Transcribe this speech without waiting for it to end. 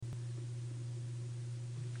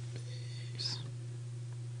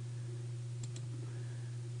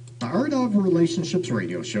The Art of Relationships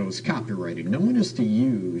radio show is copyrighted. No one is to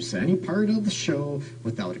use any part of the show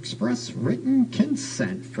without express written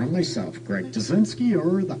consent from myself, Greg Dazinski,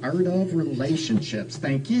 or The Art of Relationships.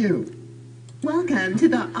 Thank you. Welcome to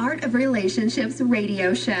the Art of Relationships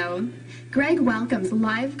radio show. Greg welcomes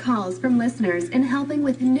live calls from listeners in helping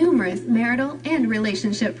with numerous marital and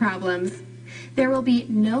relationship problems. There will be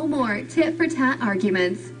no more tit-for-tat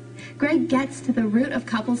arguments. Greg gets to the root of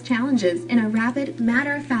couples' challenges in a rapid,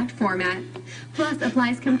 matter-of-fact format, plus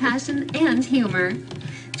applies compassion and humor.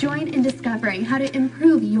 Join in discovering how to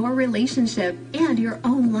improve your relationship and your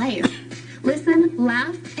own life. Listen,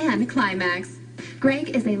 laugh, and climax.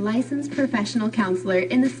 Greg is a licensed professional counselor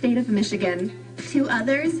in the state of Michigan. To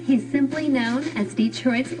others, he's simply known as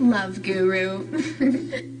Detroit's love guru.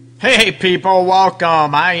 Hey people,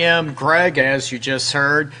 welcome. I am Greg, as you just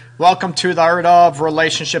heard. Welcome to the Art of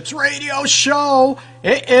Relationships radio show.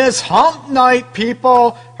 It is hump night,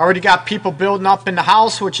 people. Already got people building up in the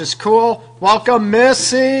house, which is cool. Welcome,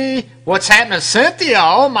 Missy. What's happening, Cynthia?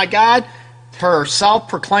 Oh my God. Her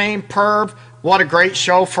self-proclaimed perv. What a great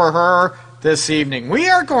show for her this evening. We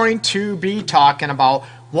are going to be talking about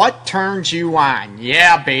what turns you on.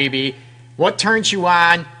 Yeah, baby. What turns you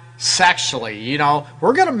on sexually? You know,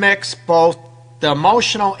 we're going to mix both the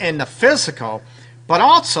emotional and the physical, but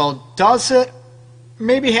also, does it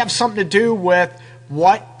maybe have something to do with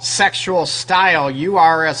what sexual style you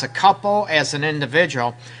are as a couple, as an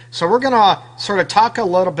individual? So we're going to sort of talk a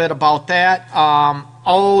little bit about that.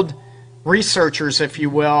 Old researchers, if you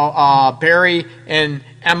will, Barry and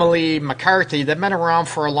Emily McCarthy, they've been around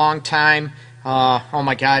for a long time. Oh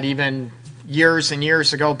my God, even years and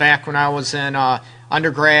years ago, back when I was in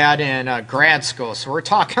undergrad and grad school. So we're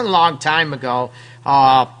talking a long time ago.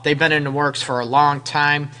 They've been in the works for a long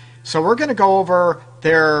time. So we're going to go over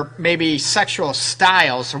their maybe sexual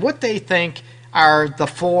styles, or what they think are the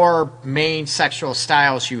four main sexual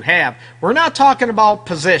styles you have. We're not talking about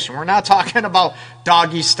position. We're not talking about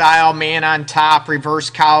doggy style, man on top, reverse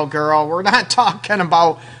cowgirl. We're not talking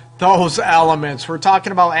about those elements. We're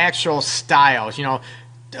talking about actual styles, you know,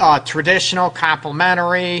 traditional,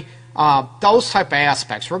 complementary, those type of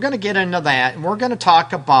aspects. We're going to get into that, and we're going to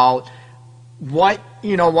talk about what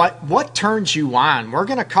turns you on. We're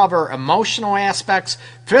going to cover emotional aspects,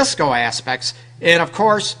 physical aspects, and of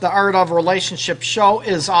course, the Art of Relationship show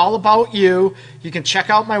is all about you. You can check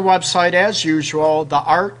out my website as usual,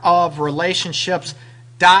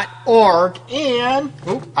 theartofrelationships.org, and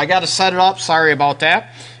I got to set it up. Sorry about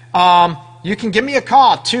that. You can give me a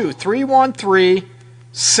call too,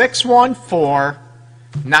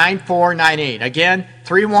 313-614-9498. Again,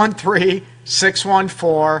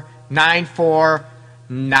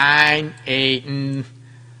 313-614-9498. And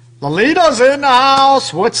Lolita's in the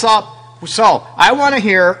house. What's up? So I want to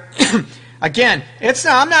hear, again,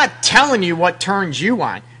 I'm not telling you what turns you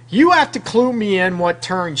on. You have to clue me in what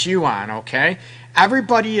turns you on, okay?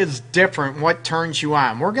 Everybody is different what turns you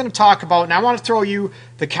on. We're going to talk about, and I want to throw you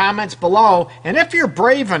the comments below, and if you're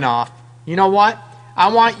brave enough, you know what?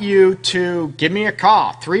 I want you to give me a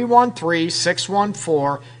call,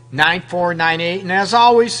 313-614-9498, and as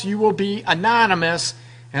always, you will be anonymous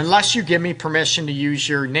unless you give me permission to use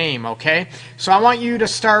your name, okay? So I want you to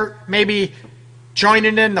start maybe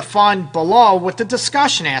joining in the fun below with the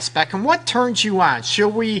discussion aspect and what turns you on.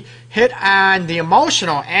 Should we hit on the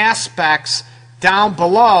emotional aspects down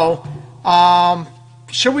below?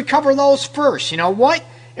 Should we cover those first? You know what?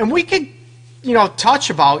 And we could, touch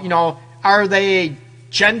about, are they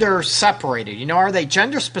gender separated? Are they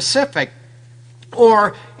gender specific?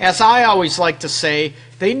 Or, as I always like to say,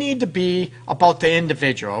 they need to be about the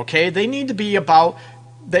individual, okay? They need to be about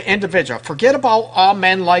the individual. Forget about all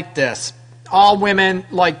men like this, all women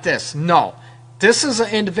like this. No. This is an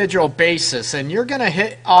individual basis, and you're going to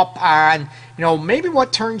hit up on, maybe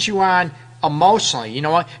what turns you on emotionally. You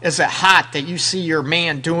know what? Is it hot that you see your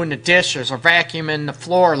man doing the dishes or vacuuming the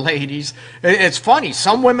floor, ladies? It's funny.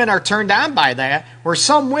 Some women are turned on by that, where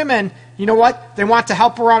some women, you know what? They want to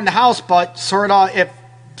help around the house, but it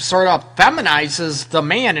sort of feminizes the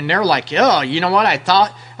man, and they're like, oh, you know what? I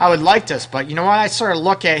thought I would like this, but you know what? I sort of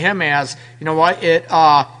look at him as, it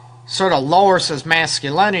sort of lowers his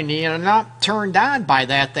masculinity, and I'm not turned on by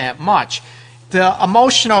that much. The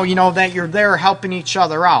emotional, that you're there helping each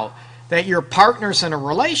other out, that you're partners in a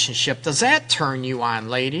relationship, does that turn you on,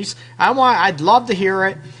 ladies? I'd love to hear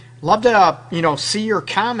it. Love to, see your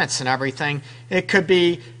comments and everything. It could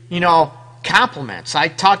be, compliments. I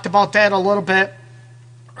talked about that a little bit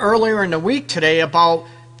earlier in the week today about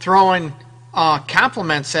throwing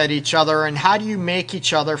compliments at each other, and how do you make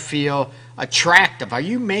each other feel attractive? Are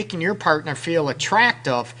you making your partner feel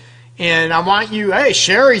attractive? And I want you, hey,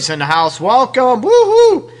 Sherry's in the house, welcome,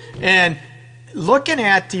 woohoo! And looking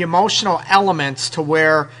at the emotional elements to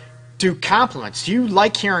where, do compliments, do you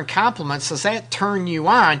like hearing compliments? Does that turn you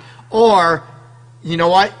on? Or, you know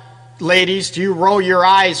what, ladies, do you roll your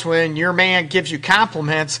eyes when your man gives you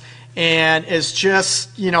compliments and is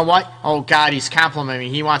just, you know what, oh God, he's complimenting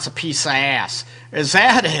me, he wants a piece of ass? Is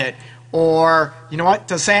that it? Or, you know what,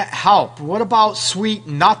 does that help? What about sweet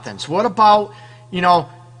nothings? What about, you know,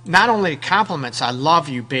 not only compliments, I love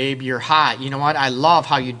you, babe, you're hot. You know what, I love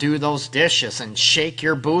how you do those dishes and shake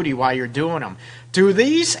your booty while you're doing them. Do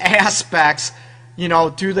these aspects, you know,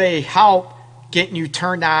 do they help getting you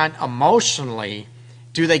turned on emotionally?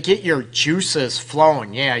 Do they get your juices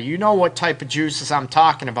flowing? Yeah, you know what type of juices I'm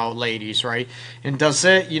talking about, ladies, right? And does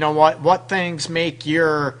it, you know what things make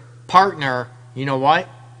your partner, you know what,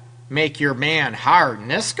 make your man hard? And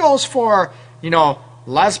this goes for, you know,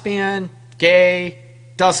 lesbian, gay,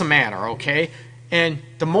 doesn't matter, okay? And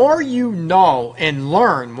the more you know and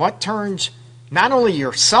learn what turns not only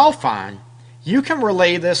yourself on, you can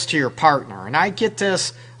relay this to your partner. And I get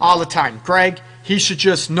this all the time. Greg, he should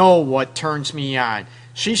just know what turns me on.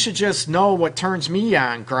 She should just know what turns me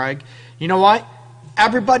on, Greg. You know what?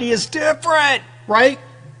 Everybody is different, right?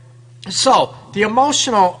 So, the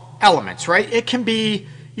emotional elements, right? It can be,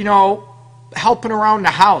 you know, helping around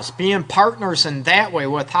the house, being partners in that way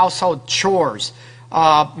with household chores,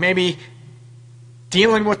 maybe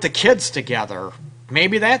dealing with the kids together.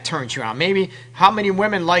 Maybe that turns you on. Maybe how many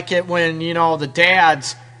women like it when, you know, the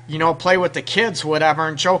dads, you know, play with the kids, whatever,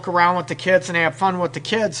 and joke around with the kids and have fun with the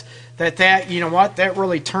kids, that, you know what, that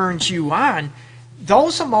really turns you on.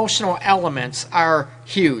 Those emotional elements are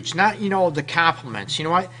huge. Not, you know, the compliments. You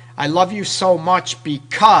know what, I love you so much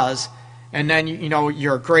because, and then, you know,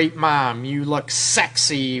 you're a great mom. You look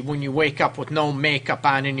sexy when you wake up with no makeup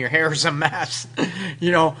on and your hair's a mess.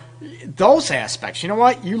 You know, those aspects. You know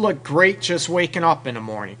what? You look great just waking up in the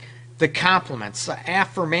morning. The compliments, the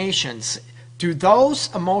affirmations. Do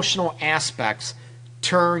those emotional aspects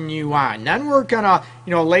turn you on? Then we're going to,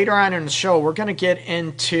 you know, later on in the show, we're going to get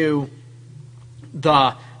into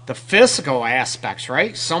the physical aspects,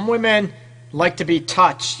 right? Some women like to be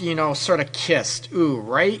touched, you know, sort of kissed. Ooh,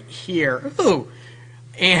 right here. Ooh.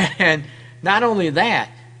 And not only that,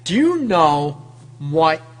 do you know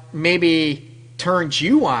what maybe turns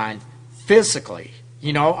you on physically?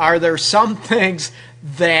 You know, are there some things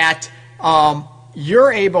that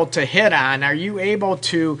you're able to hit on? Are you able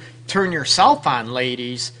to turn yourself on,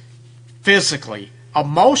 ladies, physically,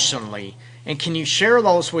 emotionally? And can you share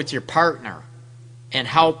those with your partner and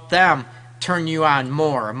help them turn you on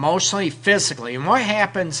more emotionally, physically? And what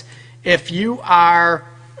happens if you are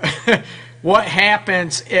what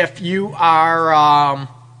happens if you are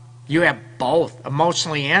you have both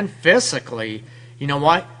emotionally and physically? You know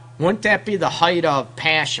what, wouldn't that be the height of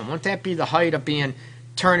passion? Wouldn't that be the height of being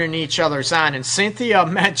turning each other's on? And Cynthia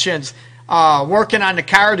mentions working on the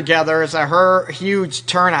car together is her huge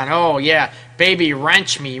turn on. Oh yeah, baby,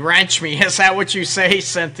 wrench me. Is that what you say,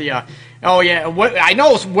 Cynthia? Oh, yeah, I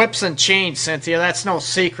know it's whips and chains, Cynthia. That's no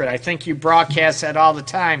secret. I think you broadcast that all the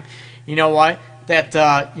time. You know what?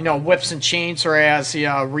 That, you know, whips and chains are as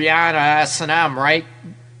Rihanna S&M, right?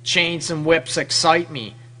 Chains and whips excite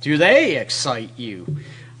me. Do they excite you?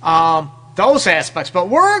 Those aspects. But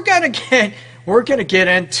we're gonna get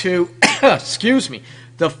into, excuse me,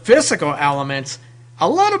 the physical elements a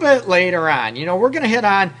little bit later on. You know, we're going to hit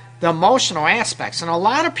on the emotional aspects. And a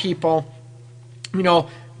lot of people, you know,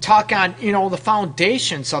 talk on, you know, the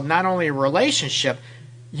foundations of not only a relationship.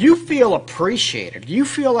 You feel appreciated. You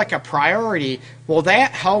feel like a priority. Will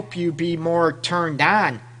that help you be more turned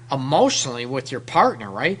on emotionally with your partner,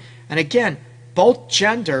 right? And again, both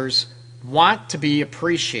genders want to be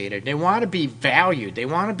appreciated. They want to be valued. They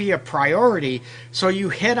want to be a priority. So you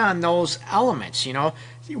hit on those elements, you know.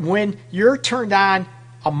 When you're turned on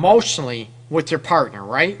emotionally with your partner,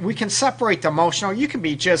 right? We can separate the emotional. You can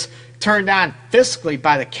be just turned on physically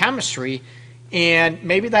by the chemistry, and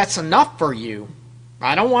maybe that's enough for you.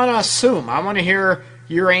 I don't want to assume. I want to hear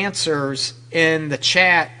your answers in the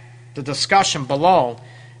chat, the discussion below.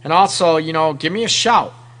 And also, you know, give me a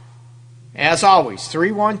shout. As always,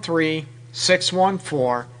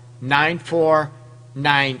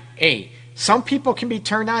 313-614-9498. Some people can be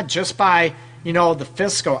turned on just by, you know, the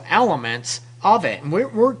physical elements of it. And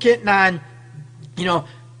we're getting on, you know,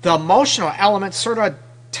 the emotional elements sort of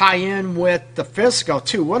tie in with the physical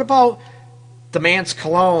too. What about the man's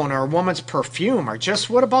cologne or woman's perfume? Or just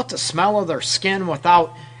what about the smell of their skin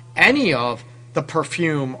without any of the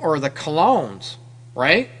perfume or the colognes,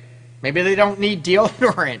 right? Maybe they don't need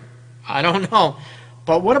deodorant. I don't know.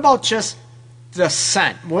 But what about just the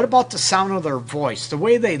scent? What about the sound of their voice? The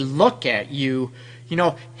way they look at you,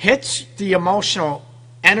 hits the emotional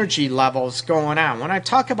energy levels going on. When I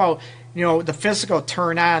talk about, the physical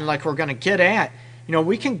turn on, like we're going to get at,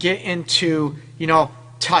 we can get into,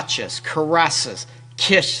 touches, caresses,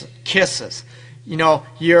 kisses,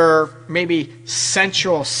 your maybe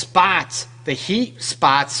sensual spots, the heat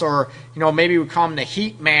spots, or, maybe we call them the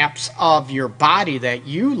heat maps of your body that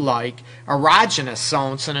you like, erogenous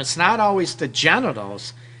zones, and it's not always the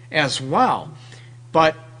genitals as well.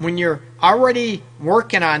 But when you're already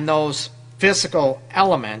working on those physical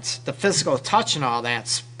elements, the physical touch and all that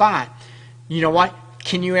spot, you know what?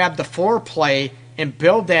 Can you have the foreplay and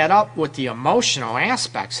build that up with the emotional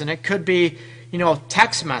aspects? And it could be,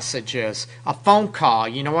 text messages, a phone call.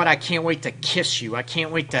 You know what? I can't wait to kiss you. I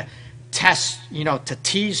can't wait to to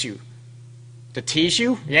tease you. To tease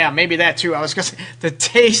you? Yeah, maybe that too. I was going to say to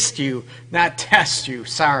taste you, not test you.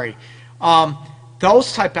 Sorry.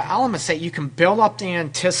 Those type of elements that you can build up the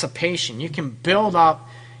anticipation. You can build up,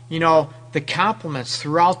 the compliments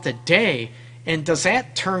throughout the day. And does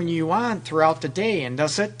that turn you on throughout the day? And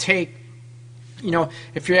does it take,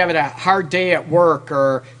 if you're having a hard day at work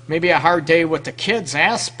or maybe a hard day with the kids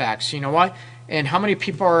aspects, you know what? And how many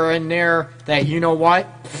people are in there that,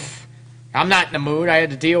 I'm not in the mood. I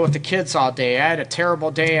had to deal with the kids all day. I had a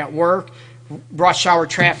terrible day at work, rush hour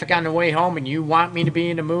traffic on the way home, and you want me to be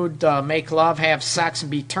in the mood to make love, have sex, and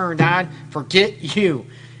be turned on? Forget you.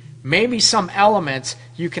 Maybe some elements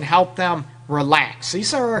you can help them relax.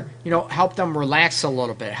 These are, help them relax a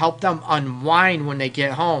little bit, help them unwind when they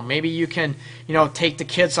get home. Maybe you can, take the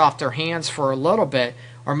kids off their hands for a little bit,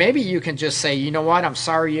 or maybe you can just say, you know what, I'm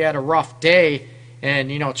sorry you had a rough day and,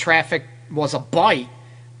 traffic was a bite.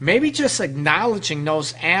 Maybe just acknowledging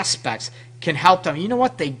those aspects can help them. You know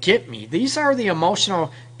what? They get me. These are the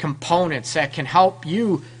emotional components that can help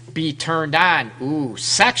you be turned on,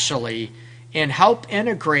 sexually, and help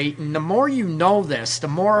integrate. And the more you know this, the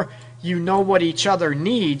more you know what each other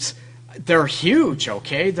needs. They're huge,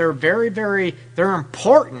 okay? They're very, very, they're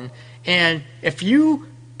important. And if you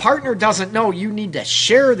partner doesn't know, you need to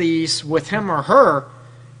share these with him or her,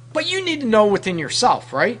 but you need to know within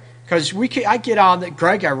yourself, right? Because I get on that,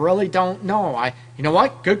 Greg, I really don't know. You know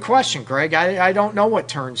what? Good question, Greg. I don't know what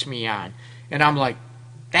turns me on. And I'm like,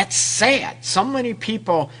 that's sad. So many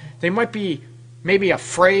people, they might be maybe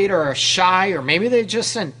afraid or shy, or maybe they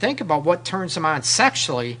just didn't think about what turns them on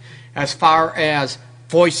sexually as far as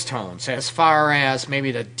voice tones, as far as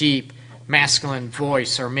maybe the deep masculine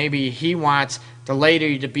voice, or maybe he wants the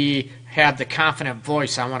lady to have the confident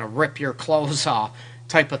voice, I want to rip your clothes off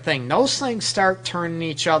type of thing. Those things start turning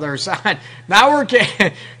each other's on. Now we're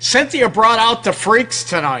getting, Cynthia brought out the freaks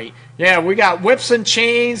tonight. Yeah, we got whips and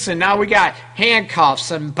chains, and now we got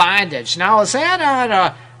handcuffs and bondage. Now is that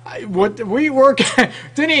on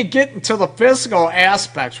didn't even get into the physical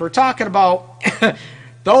aspects. We're talking about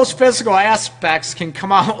those physical aspects can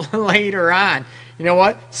come out later on. You know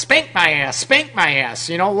what? Spank my ass.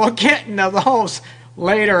 We'll get into those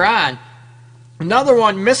later on. Another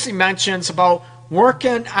one Missy mentions about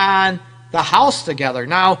working on the house together.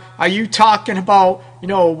 Now, are you talking about,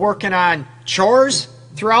 working on chores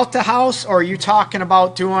throughout the house, or are you talking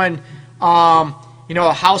about doing,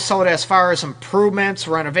 a household as far as improvements,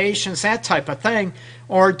 renovations, that type of thing?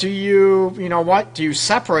 Or do you, do you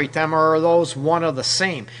separate them, or are those one of the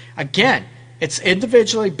same? Again, it's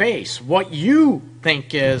individually based. What you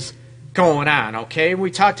think is going on, okay?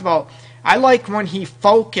 We talked about, I like when he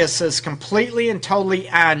focuses completely and totally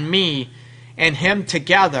on me and him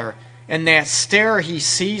together, and that stare, he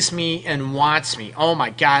sees me and wants me. Oh my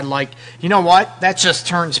God, you know what? That just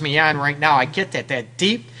turns me on right now. I get that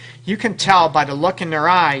deep, you can tell by the look in their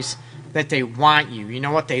eyes that they want you. You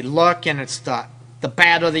know what? They look, and it's the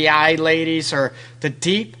bat of the eye, ladies, or the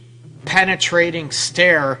deep, penetrating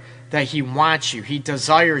stare that he wants you. He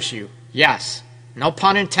desires you. Yes. No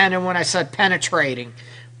pun intended when I said penetrating.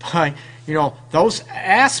 But, those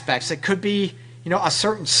aspects, it could be, a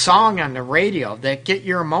certain song on the radio that get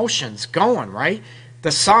your emotions going, right?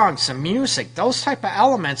 The songs, the music, those type of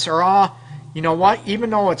elements are all, you know what? Even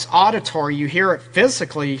though it's auditory, you hear it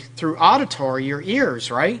physically through auditory, your ears,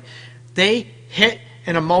 right? They hit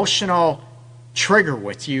an emotional trigger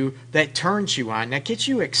with you that turns you on, that gets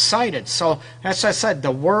you excited. So, as I said,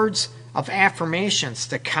 the words of affirmations,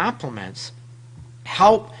 the compliments,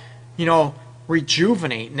 help,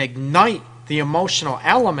 rejuvenate and ignite the emotional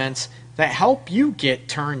elements that help you get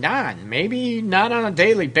turned on. Maybe not on a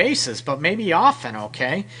daily basis, but maybe often,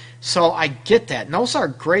 okay? So I get that. And those are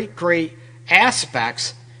great, great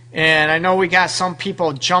aspects. And I know we got some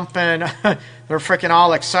people jumping they're freaking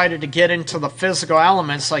all excited to get into the physical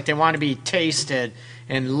elements, like they want to be tasted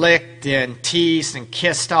and licked and teased and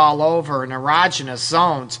kissed all over in erogenous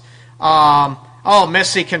zones. Oh,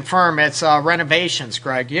 Missy confirmed it's renovations,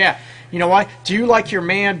 Greg. Yeah. You know what? Do you like your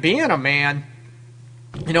man being a man?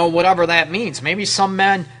 You know, whatever that means. Maybe some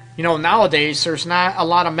men, you know, nowadays there's not a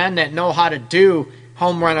lot of men that know how to do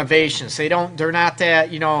home renovations. They're not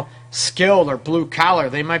that, you know, skilled or blue collar.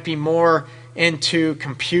 They might be more into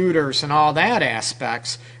computers and all that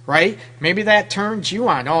aspects, right? Maybe that turns you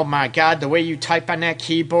on. Oh my God, the way you type on that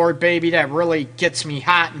keyboard, baby, that really gets me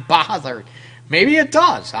hot and bothered. Maybe it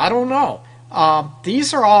does. I don't know.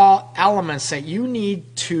 These are all elements that you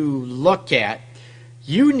need to look at.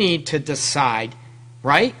 You need to decide,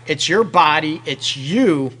 right? It's your body. It's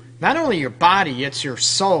you. Not only your body, it's your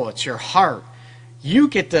soul. It's your heart. You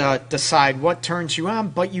get to decide what turns you on,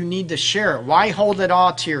 but you need to share it. Why hold it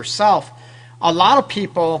all to yourself? A lot of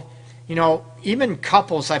people, you know, even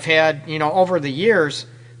couples I've had, you know, over the years,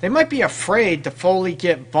 they might be afraid to fully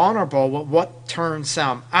get vulnerable with what turns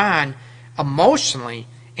them on emotionally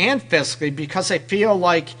and physically because they feel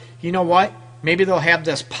like, you know what, maybe they'll have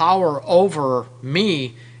this power over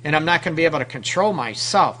me and I'm not going to be able to control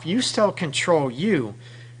myself. You still control you,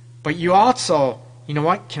 but you also, you know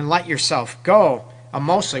what, can let yourself go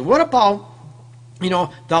emotionally. What about, you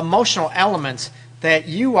know, the emotional elements that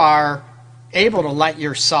you are able to let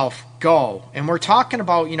yourself go? And we're talking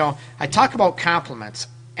about, you know, I talk about compliments,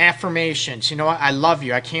 affirmations. You know what, I love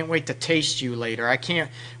you. I can't wait to taste you later. I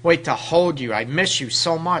can't wait to hold you. I miss you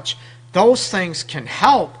so much. Those things can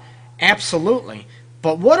help, absolutely.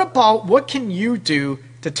 But what can you do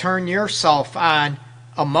to turn yourself on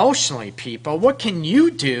emotionally, people? What can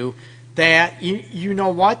you do that you know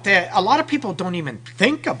what, that a lot of people don't even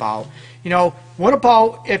think about? You know, what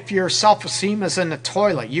about if your self-esteem is in the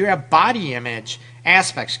toilet? You have body image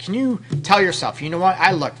aspects. Can you tell yourself, you know what,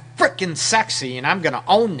 I look freaking sexy and I'm going to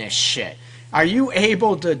own this shit? Are you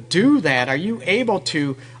able to do that? Are you able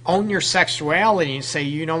to own your sexuality and say,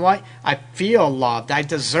 you know what, I feel loved, I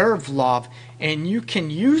deserve love, and you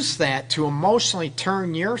can use that to emotionally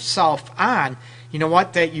turn yourself on? You know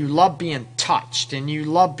what, that you love being touched and you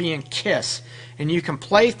love being kissed, and you can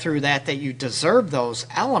play through that you deserve those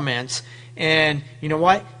elements. And you know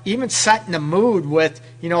what, even setting the mood with,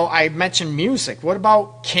 you know, I mentioned music. What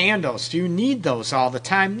about candles? Do you need those all the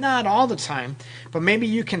time? Not all the time, but maybe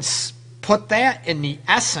you can put that in the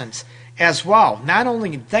essence as well. Not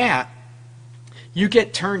only that, you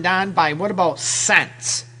get turned on by, what about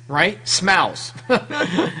scents, right? Smells.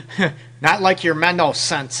 Not like your mental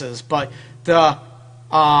senses, but the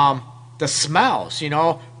smells. You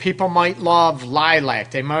know, people might love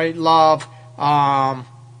lilac. They might love,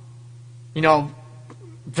 you know,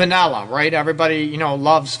 vanilla, right? Everybody, you know,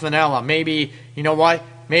 loves vanilla. Maybe, you know what,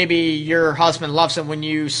 maybe your husband loves it when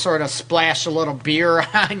you sort of splash a little beer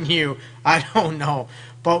on you. I don't know.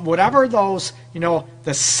 But whatever those, you know,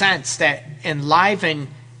 the scents that enliven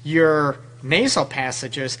your nasal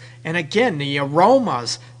passages, and again, the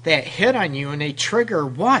aromas that hit on you, and they trigger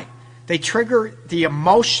what? They trigger the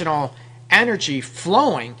emotional energy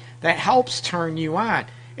flowing that helps turn you on.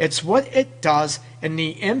 It's what it does and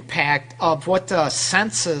the impact of what the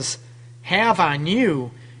senses have on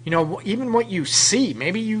you. You know, even what you see.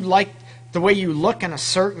 Maybe you like the way you look in a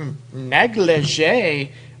certain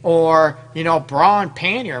negligee or, you know, bra and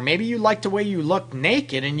panty, or maybe you like the way you look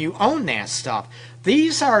naked and you own that stuff.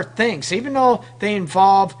 These are things, even though they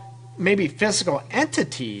involve maybe physical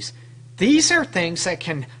entities, these are things that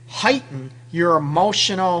can heighten your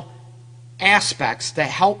emotional aspects that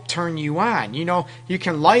help turn you on. You know, you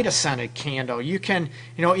can light a scented candle. You can,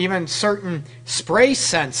 you know, even certain spray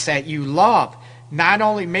scents that you love. Not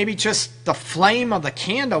only maybe just the flame of the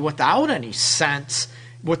candle without any scents,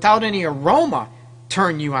 without any aroma,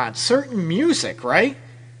 turn you on. Certain music, right?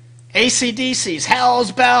 AC/DC's,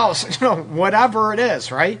 Hell's Bells, you know, whatever it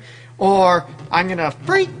is, right? Or I'm going to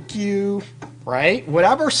freak you, right?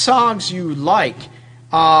 Whatever songs you like,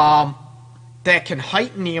 that can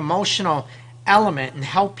heighten the emotional element and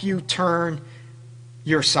help you turn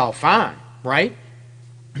yourself on, right?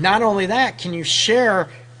 Not only that, can you share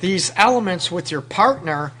these elements with your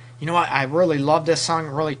partner? You know what, I really love this song,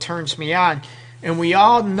 it really turns me on. And we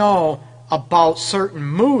all know about certain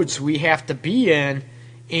moods we have to be in,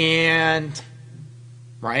 and,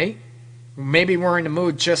 right? Maybe we're in the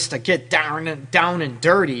mood just to get down and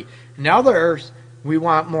dirty. And others, we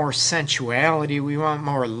want more sensuality, we want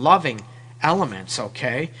more loving elements,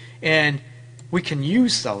 okay? And we can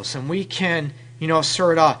use those, and we can, you know,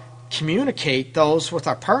 sort of communicate those with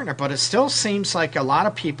our partner. But it still seems like a lot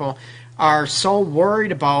of people are so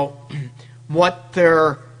worried about what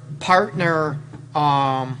their partner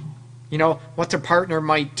what their partner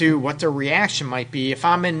might do, what their reaction might be. If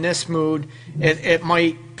I'm in this mood, it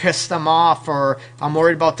might piss them off, or I'm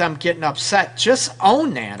worried about them getting upset. Just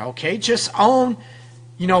own that, okay? Just own,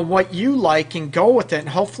 what you like and go with it. And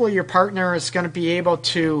hopefully your partner is going to be able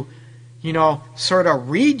to, sort of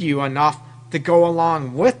read you enough to go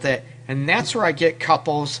along with it. And that's where I get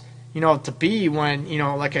couples, to be when,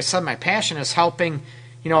 like I said, my passion is helping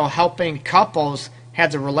couples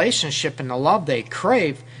have the relationship and the love they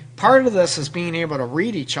crave. Part of this is being able to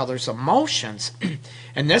read each other's emotions.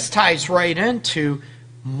 And this ties right into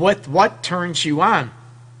with what turns you on.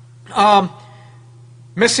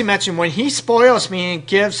 Missy mentioned when he spoils me and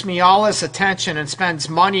gives me all his attention and spends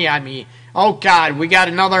money on me. Oh God, we got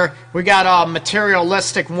a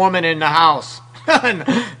materialistic woman in the house.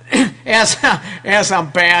 as I'm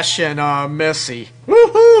bashing Missy.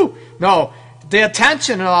 Woohoo! No, the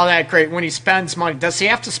attention and all that great when he spends money. Does he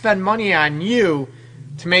have to spend money on you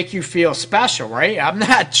to make you feel special, right? I'm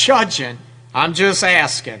not judging. I'm just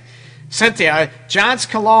asking. Cynthia, John's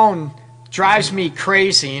cologne drives me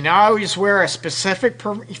crazy, and I always wear a specific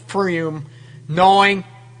perfume knowing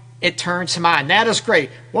it turns him on. That is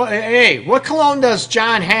great. Well, hey, what cologne does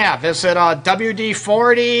John have? Is it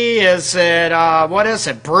WD-40? Is it, what is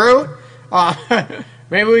it, Brute?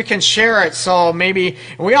 Maybe we can share it. So maybe,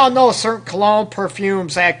 we all know certain cologne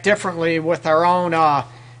perfumes act differently with our own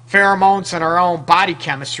pheromones and our own body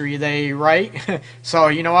chemistry, right? So,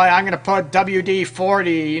 you know what, I'm going to put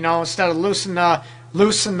WD-40, instead of loosen the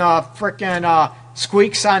frickin'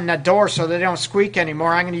 squeaks on the door so they don't squeak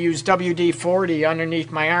anymore. I'm going to use WD-40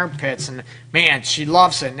 underneath my armpits, and man, she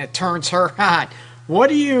loves it, and it turns her on. What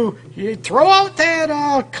do you throw out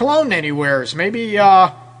that cologne anywheres? Maybe,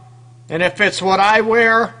 and if it's what I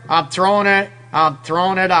wear, I'm throwing it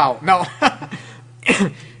out. No.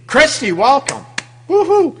 Christy, welcome.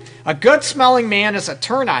 Woohoo! A good smelling man is a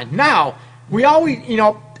turn on. Now, we always,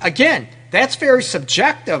 again, that's very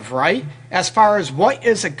subjective, right? As far as what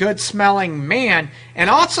is a good smelling man, and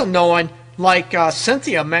also knowing, like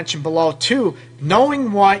Cynthia mentioned below too,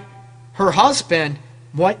 knowing what her husband,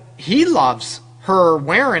 what he loves her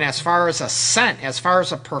wearing as far as a scent, as far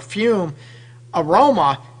as a perfume,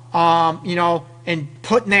 aroma, and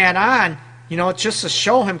putting that on, just to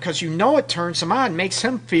show him, because it turns him on, makes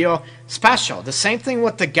him feel special. The same thing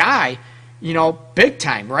with the guy, big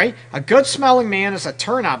time, right? A good smelling man is a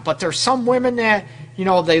turn on, but there's some women that,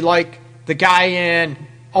 they like the guy in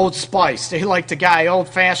Old Spice. They like the guy Old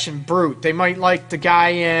Fashioned Brute. They might like the guy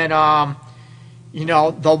in,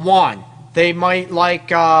 The One. They might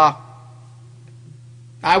like, I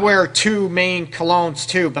wear two main colognes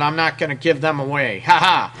too, but I'm not going to give them away.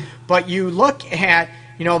 Haha. But you look at,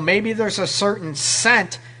 maybe there's a certain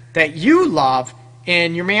scent that you love,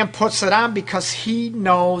 and your man puts it on because he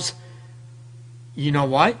knows,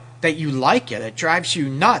 that you like it. It drives you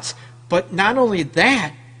nuts. But not only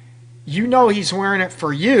that, he's wearing it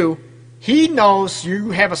for you. He knows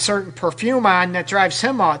you have a certain perfume on that drives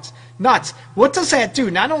him nuts. What does that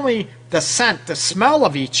do? Not only the scent, the smell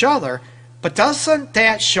of each other, but doesn't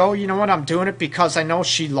that show, I'm doing it because I know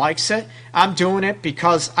she likes it. I'm doing it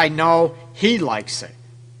because I know he likes it,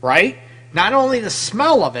 right? Not only the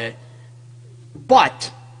smell of it,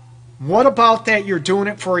 but what about that you're doing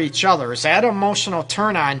it for each other? Is that an emotional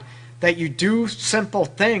turn on that you do simple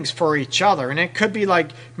things for each other? And it could be like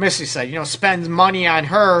Missy said, spend money on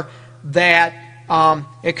her, that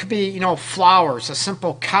it could be, flowers, a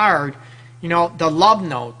simple card, the love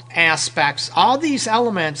note aspects. All these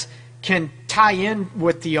elements can tie in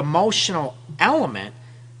with the emotional element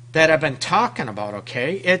that I've been talking about,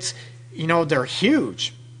 okay? It's, they're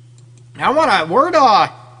huge. I want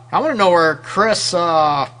to know where Chris,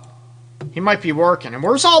 he might be working. And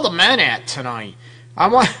where's all the men at tonight? I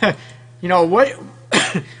want,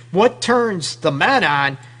 what turns the men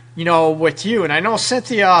on, with you? And I know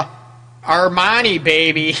Cynthia Armani,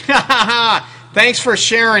 baby. Thanks for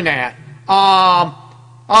sharing that.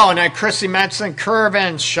 And then Chrissy mentioned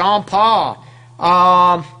Curvin, Sean Paul.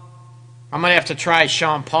 I'm going to have to try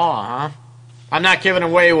Sean Paul, huh? I'm not giving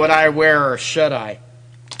away what I wear, or should I?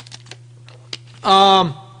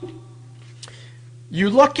 You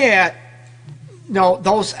look at,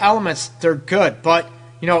 those elements, they're good, but,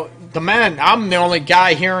 the men, I'm the only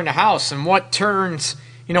guy here in the house, and what turns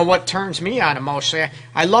me on emotionally,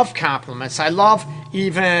 I love compliments. I love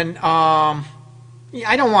even, I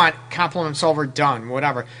don't want compliments overdone,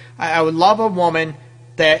 whatever. I would love a woman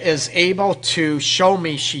that is able to show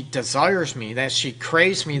me she desires me, that she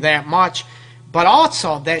craves me that much, but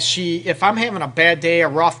also that if I'm having a bad day, a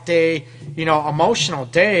rough day, emotional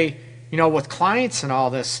day, with clients and all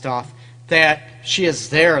this stuff, that she is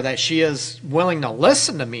there, that she is willing to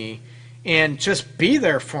listen to me and just be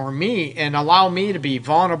there for me and allow me to be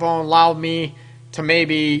vulnerable and allow me to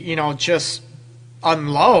maybe, just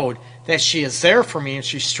unload, that she is there for me and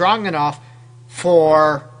she's strong enough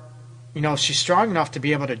she's strong enough to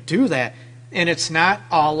be able to do that. And it's not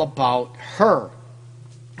all about her.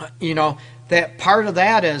 That part of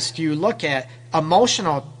that is, do you look at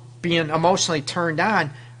being emotionally turned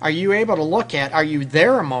on? Are you able to look at, are you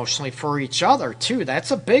there emotionally for each other too? That's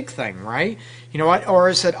a big thing, right? You know what? Or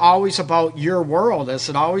is it always about your world? Is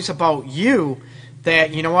it always about you that,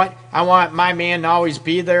 I want my man to always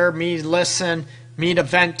be there, me to listen, me to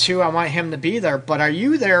vent to, I want him to be there. But are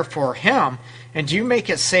you there for him? And do you make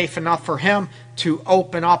it safe enough for him to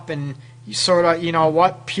open up and sort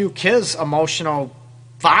of, puke his emotional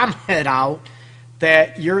vomit out,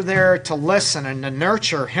 that you're there to listen and to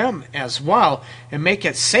nurture him as well and make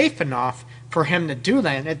it safe enough for him to do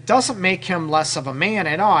that? And it doesn't make him less of a man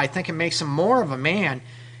at all. I think it makes him more of a man.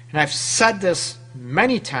 And I've said this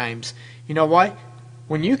many times. You know what?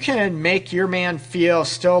 When you can make your man feel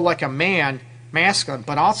still like a man, masculine,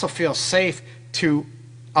 but also feel safe to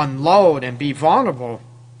unload and be vulnerable,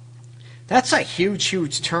 that's a huge,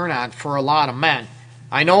 huge turn on for a lot of men.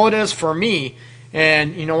 I know it is for me.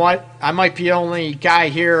 And you know what? I might be the only guy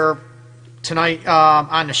here tonight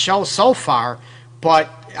on the show so far, but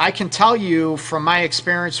I can tell you from my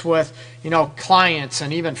experience with, clients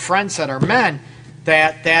and even friends that are men,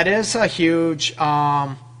 that is a huge,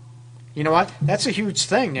 that's a huge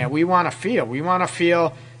thing that we want to feel. We want to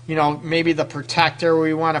feel, maybe the protector.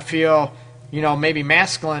 We want to feel, maybe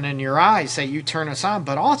masculine in your eyes, that you turn us on,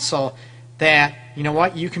 but also that,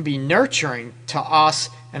 you can be nurturing to us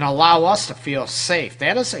and allow us to feel safe.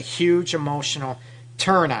 That is a huge emotional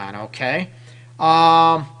turn on, okay?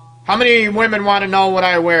 How many women want to know what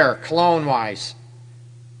I wear, cologne-wise?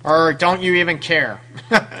 Or don't you even care?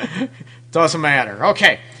 Doesn't matter.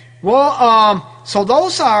 Okay. Well, so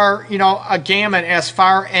those are, a gamut as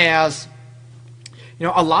far as,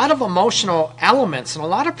 a lot of emotional elements. And a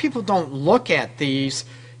lot of people don't look at these.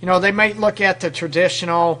 They might look at the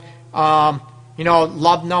traditional,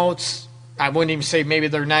 love notes. I wouldn't even say maybe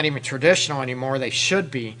they're not even traditional anymore. They should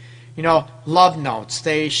be. Love notes.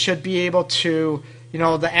 They should be able to,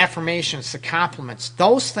 the affirmations, the compliments.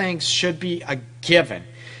 Those things should be a given.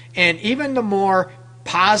 And even the more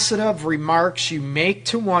positive remarks you make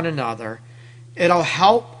to one another, it'll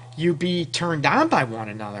help you be turned on by one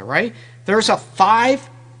another, right? There's a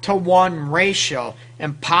 5-to-1 ratio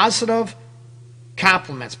in positive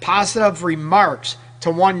compliments, positive remarks to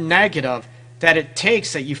one negative, that it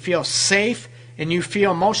takes, that you feel safe and you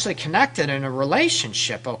feel emotionally connected in a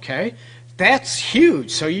relationship, okay? That's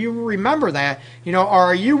huge. So you remember that, or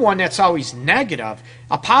are you one that's always negative?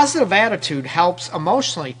 A positive attitude helps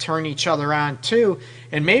emotionally turn each other on too,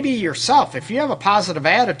 and maybe yourself. If you have a positive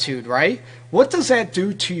attitude, right, what does that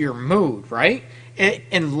do to your mood, right? It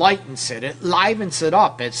enlightens it. It livens it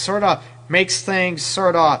up. It sort of makes things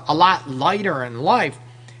sort of a lot lighter in life.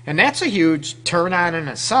 And that's a huge turn on in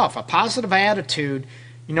itself. A positive attitude,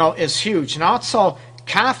 is huge. And also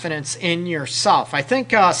confidence in yourself. I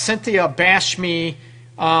think Cynthia bashed me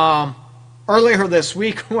earlier this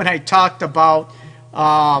week when I talked about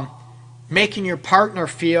making your partner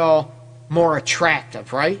feel more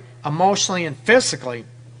attractive, right? Emotionally and physically.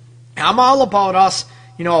 I'm all about us,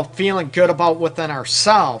 feeling good about within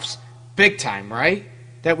ourselves, big time, right?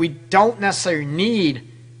 That we don't necessarily need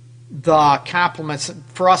the compliments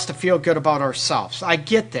for us to feel good about ourselves. I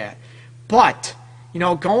get that. But,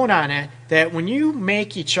 going on it, that when you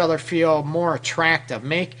make each other feel more attractive,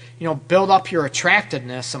 build up your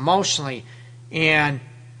attractiveness emotionally and,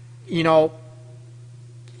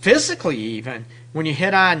 physically even, when you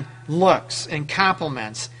hit on looks and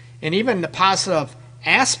compliments and even the positive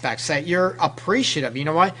aspects that you're appreciative. You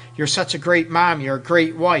know what? You're such a great mom. You're a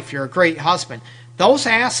great wife. You're a great husband. Those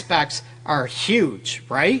aspects are huge,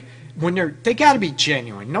 right? They got to be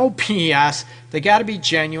genuine. No BS. They got to be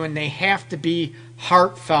genuine. They have to be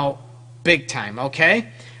heartfelt, big time, okay?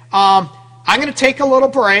 I'm going to take a little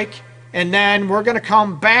break, and then we're going to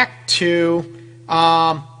come back to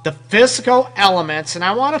the physical elements, and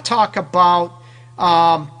I want to talk about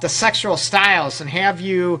the sexual styles and have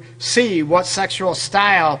you see what sexual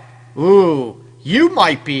style, you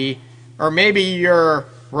might be, or maybe your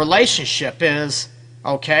relationship is,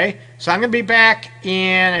 okay? So I'm going to be back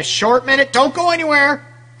in a short minute. Don't go anywhere.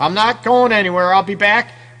 I'm not going anywhere. I'll be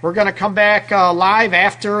back. We're going to come back live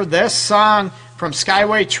after this song from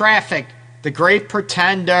Skyway Traffic, The Great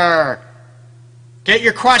Pretender. Get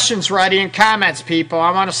your questions ready and comments, people.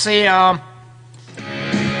 I want to see them.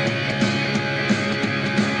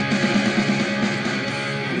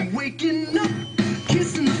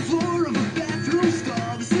 floor of a bathroom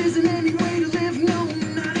stall. This isn't any way to live, no,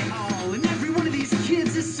 not at all. And every one of these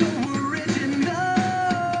kids is so original.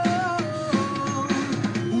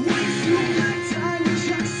 Wasting my time with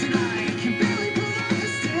Chucks and I can barely pull off a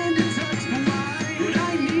standard tux, but why would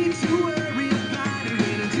I need to worry about it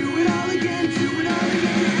when I do it all again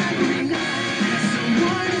every night?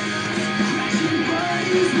 Someone else crashing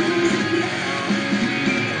parties, losing hell.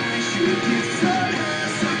 Maybe I should get soda,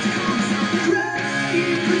 start to call myself a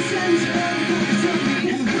great pretender. Tell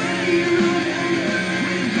me where you remember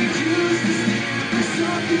when we used to stand for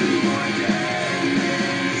something more than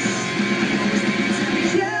this. I always think it's every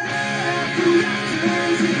year from after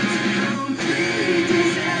to complete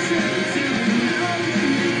disaster till another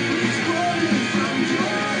name is quoted from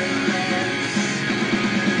your lips.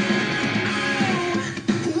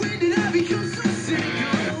 Oh, when did I become so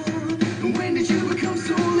cynical? When did you become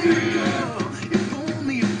so lyrical? If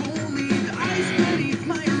only the ice beneath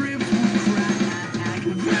my ribs would crack.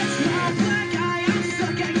 Red smile, black eye, I'm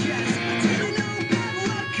stuck, I guess. I didn't know bad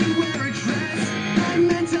luck could wear a dress. I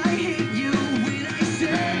meant I hate you when I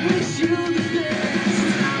said wish you the best.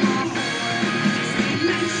 I'm a whore, just a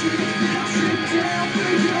mention. I'll strip down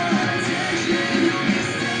for your attention. You'll be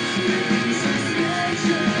statue in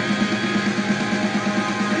suspension.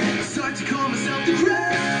 Start to call myself the great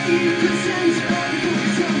pretender.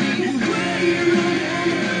 Tell me where you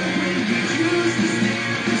remember when you used to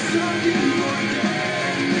stand for something more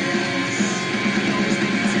than this. I always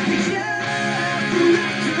think it's every year from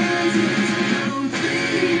after to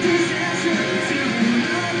complete disaster till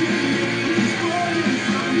another name is quoted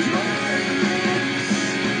from your lips.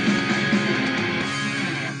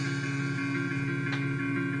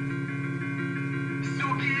 So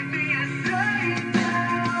give me a sign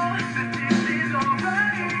now that this is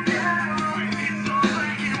alright now. It's all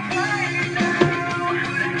black and white now, but I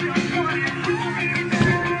just want it right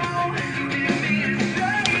now. So give me a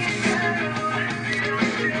sign now that it's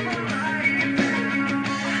alright now.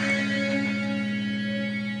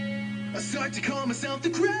 I start to call myself the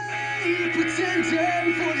great pretender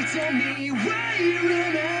before they tell me why you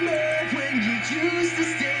remember when you used to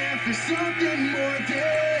stand for something more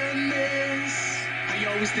than this. I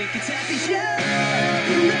always think it's happy, yeah,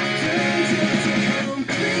 from after to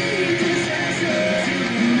complete disaster till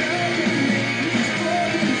another name is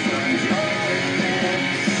quoted from your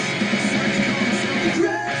lips. Start to call myself the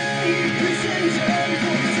great pretender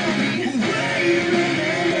before they tell me why you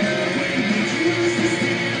remember when you used to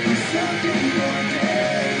stand for something more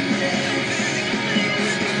than this. I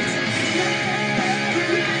always think it's happy, yeah,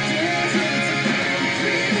 from after to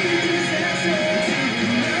complete disaster till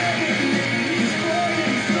another name is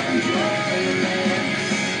quoted from your lips.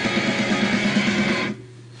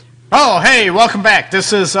 Oh, hey, welcome back.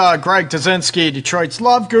 This is Greg Dazinski, Detroit's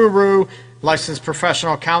Love Guru, licensed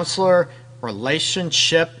professional counselor,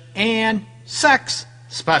 relationship, and sex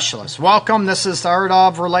specialist. Welcome. This is the Art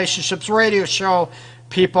of Relationships radio show.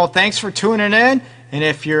 People, thanks for tuning in. And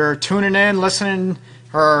if you're tuning in, listening,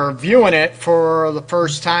 or viewing it for the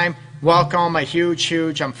first time, welcome.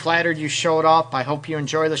 I'm flattered you showed up. I hope you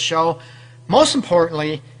enjoy the show. Most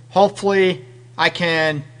importantly, hopefully I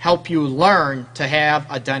can help you learn to have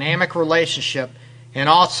a dynamic relationship and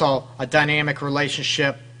also a dynamic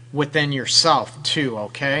relationship within yourself too,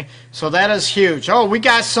 okay? So that is huge. Oh, we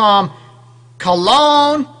got some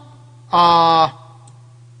cologne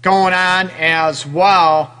going on as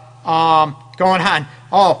well. I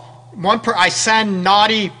send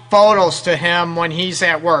naughty photos to him when he's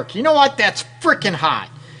at work. You know what? That's freaking hot.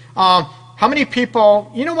 How many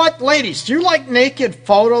people, you know what, ladies, do you like naked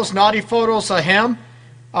photos, naughty photos of him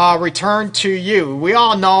returned to you? We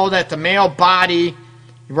all know that the male body,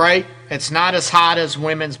 right, it's not as hot as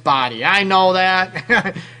women's body. I know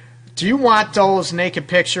that. Do you want those naked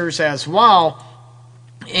pictures as well?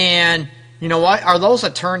 And you know what? Are those a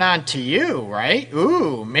turn on to you, right?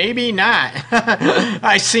 Ooh, maybe not.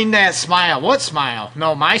 I seen that smile. What smile?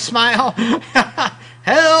 No, my smile?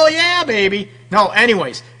 Hell yeah, baby. No,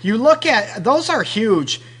 anyways, you look at, those are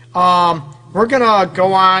huge. We're going to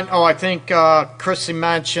go on. Oh, I think Chrissy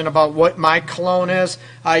mentioned about what my cologne is.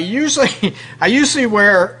 I usually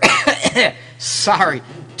wear,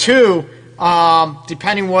 two,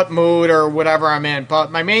 depending what mood or whatever I'm in.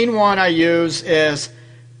 But my main one I use is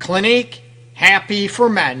Clinique Happy for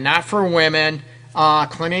Men, not for women.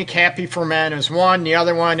 Clinique Happy for Men is one. The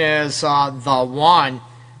other one is the one,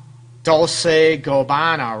 Dolce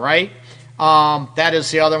Gabbana, right? That is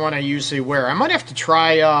the other one I usually wear. I might have to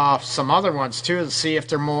try some other ones too to see if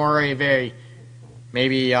they're more of a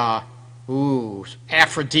maybe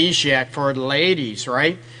aphrodisiac for the ladies,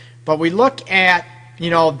 right? But we look at,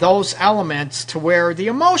 those elements to where the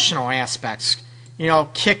emotional aspects,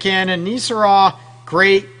 kick in. And these are all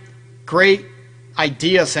great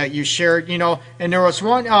ideas that you shared, and there was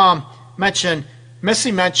one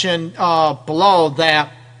Missy mentioned below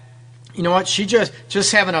that, she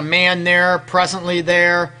just having a man there, presently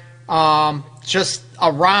there, just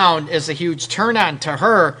around is a huge turn on to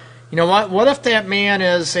her. What if that man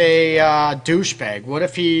is a douchebag? What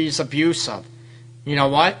if he's abusive? You know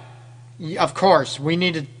what? Of course, we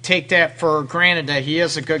need to take that for granted that he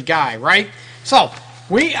is a good guy, right? So,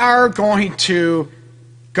 we are going to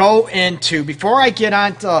go into, before I get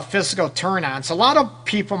on to physical turn-ons, a lot of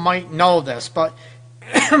people might know this, but,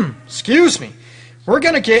 excuse me, we're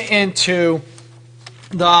going to get into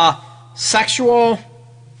the sexual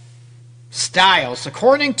styles.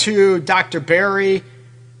 According to Dr. Barry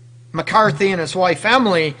McCarthy and his wife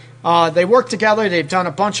Emily, they work together. They've done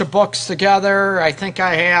a bunch of books together. I think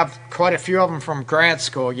I have quite a few of them from grad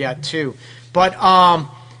school yet too. But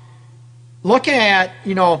looking at,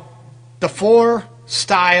 the 4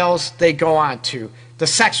 styles they go on to, the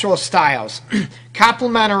sexual styles,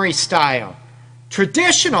 complementary style,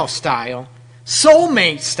 traditional style,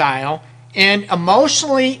 soulmate style, and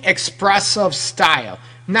emotionally expressive style.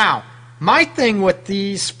 Now, my thing with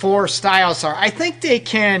these 4 styles are, I think they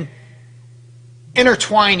can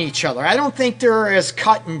intertwine each other. I don't think they're as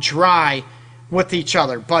cut and dry with each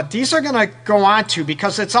other, but these are going to go on to,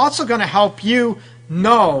 because it's also going to help you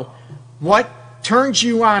know what turns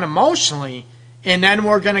you on emotionally, and then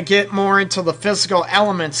we're going to get more into the physical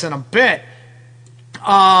elements in a bit.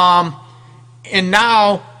 And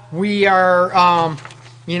now we are,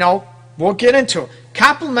 we'll get into it.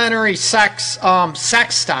 Complementary sex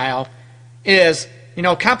style is,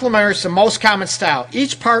 complementary is the most common style.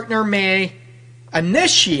 Each partner may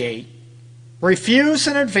initiate, refuse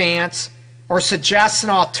in advance, or suggest an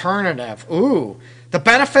alternative. Ooh. The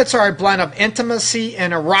benefits are a blend of intimacy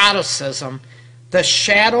and eroticism. The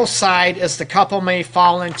shadow side is the couple may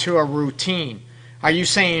fall into a routine. Are you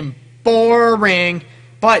saying boring?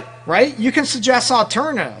 But, right, you can suggest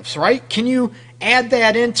alternatives, right? Can you add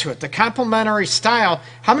that into it? The complementary style,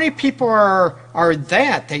 how many people are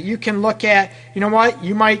that you can look at,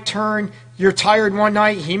 you might turn, you're tired one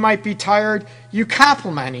night, he might be tired, you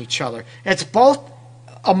complement each other. It's both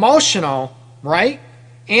emotional, right,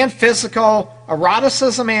 and physical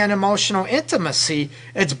eroticism and emotional intimacy.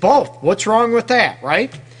 It's both. What's wrong with that,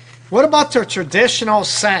 right? What about the traditional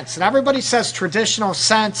sense? And everybody says traditional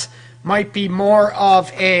sense might be more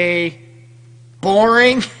of a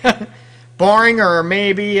boring, or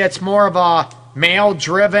maybe it's more of a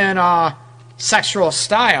male-driven sexual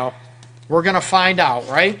style. We're going to find out,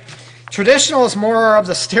 right? Traditional is more of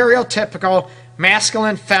the stereotypical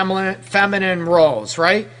masculine, feminine roles,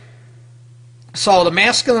 right? So the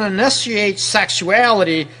masculine initiates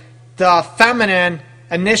sexuality, the feminine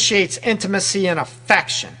initiates intimacy and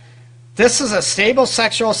affection. This is a stable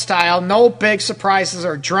sexual style, no big surprises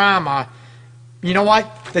or drama. You know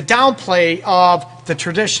what? The downplay of the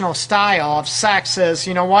traditional style of sex is,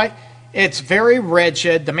 it's very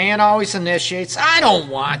rigid. The man always initiates. I don't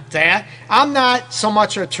want that. I'm not so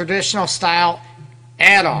much a traditional style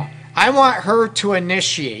at all. I want her to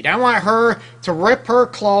initiate. I want her to rip her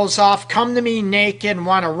clothes off, come to me naked, and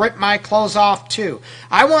want to rip my clothes off too.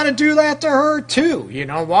 I want to do that to her too. You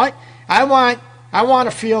know what? I want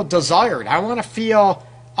to feel desired. I want to feel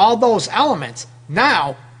all those elements.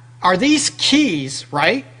 Now, are these keys,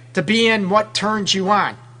 right, to being what turns you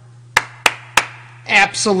on?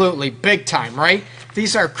 Absolutely, big time, right?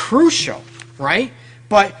 These are crucial, right?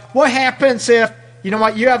 But what happens if, you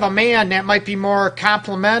have a man that might be more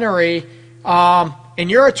complimentary,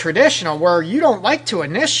 and you're a traditional where you don't like to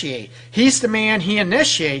initiate. He's the man, he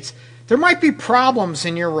initiates. There might be problems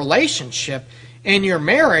in your relationship, in your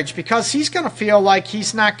marriage, because he's going to feel like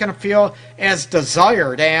he's not going to feel as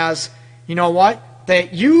desired as,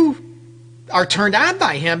 that you are turned on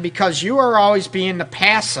by him because you are always being the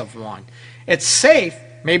passive one. It's safe,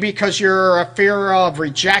 maybe because you're a fear of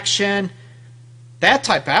rejection, that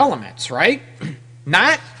type of elements, right?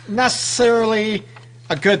 Not necessarily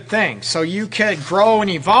a good thing. So you could grow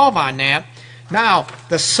and evolve on that. Now,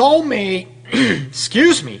 the soulmate,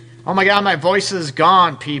 excuse me. Oh my God, my voice is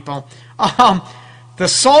gone, people. The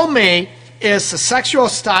soulmate is the sexual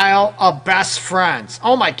style of best friends.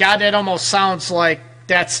 Oh my God, that almost sounds like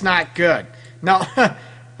that's not good. No,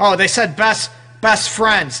 oh, they said best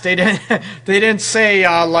friends. They didn't say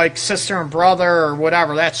like sister and brother or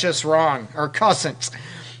whatever. That's just wrong. Or cousins.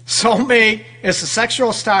 Soulmate is the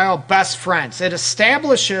sexual style of best friends. It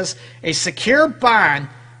establishes a secure bond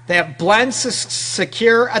that blends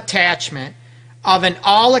secure attachment, of an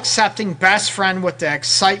all-accepting best friend with the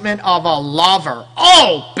excitement of a lover.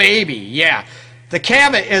 Oh, baby, yeah. The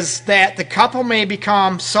caveat is that the couple may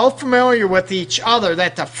become so familiar with each other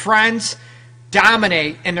that the friends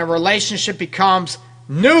dominate and the relationship becomes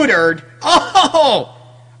neutered,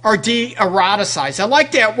 or de-eroticized. I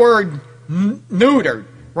like that word, neutered,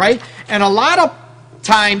 right? And a lot of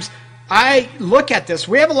times I look at this.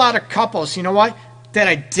 We have a lot of couples, you know what, that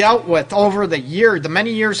I dealt with over the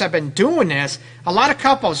many years I've been doing this. A lot of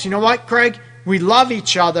couples, you know what, Greg? We love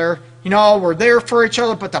each other. You know, we're there for each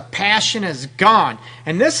other, but the passion is gone.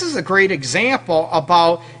 And this is a great example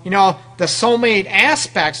about, you know, the soulmate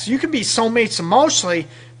aspects. You can be soulmates emotionally,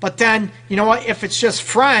 but then, you know what, if it's just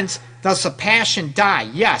friends, does the passion die?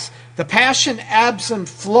 Yes. The passion ebbs and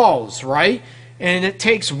flows, right? And it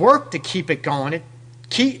takes work to keep it going.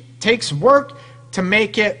 It takes work to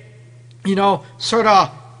make it, you know, sort of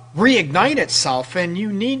reignite itself, and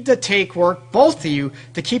you need to take work, both of you,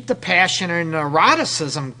 to keep the passion and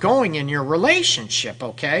eroticism going in your relationship,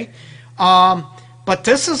 okay? But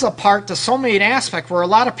this is a part, the soulmate aspect, where a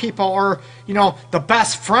lot of people are, you know, the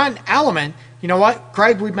best friend element. You know what,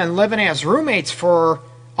 Greg, we've been living as roommates for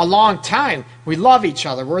a long time. We love each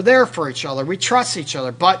other. We're there for each other. We trust each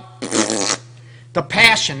other. But the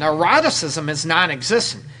passion, the eroticism is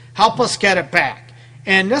non-existent. Help us get it back.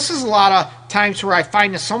 And this is a lot of times where I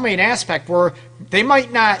find the soulmate aspect where they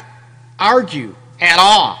might not argue at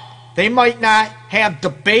all. They might not have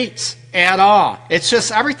debates at all. It's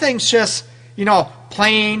just, everything's just, you know,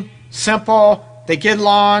 plain, simple. They get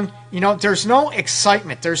along. You know, there's no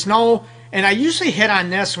excitement. There's no, and I usually hit on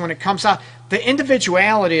this when it comes out, the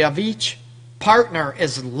individuality of each partner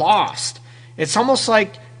is lost. It's almost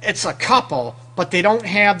like it's a couple, but they don't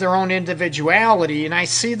have their own individuality. And I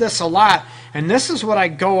see this a lot. And this is what I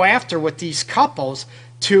go after with these couples,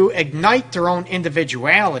 to ignite their own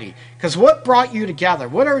individuality. Because what brought you together?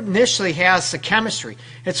 What initially has the chemistry?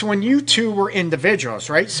 It's when you two were individuals,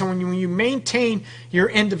 right? So when you maintain your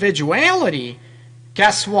individuality,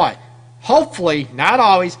 guess what? Hopefully, not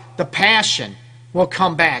always, the passion will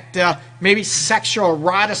come back. The maybe sexual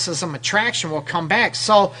eroticism, attraction will come back.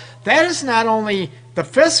 So that is not only the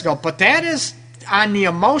physical, but that is on the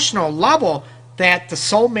emotional level that the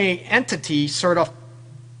soulmate entity sort of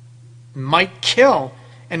might kill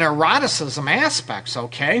in eroticism aspects,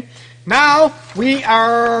 okay? Now we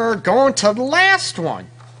are going to the last one.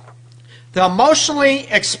 The emotionally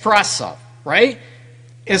expressive, right,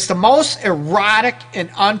 is the most erotic and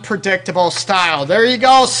unpredictable style. There you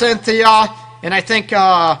go, Cynthia. And I think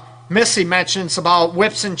Missy mentions about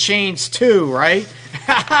whips and chains too, right?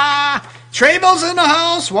 Trable's in the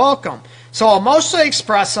house, welcome. So emotionally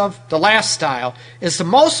expressive, the last style, is the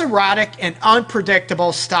most erotic and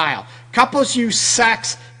unpredictable style. Couples use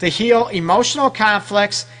sex to heal emotional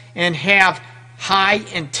conflicts and have high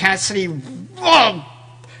intensity. Whoa,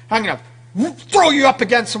 I'm going to throw you up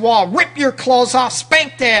against the wall, rip your clothes off,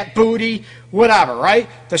 spank that booty, whatever, right?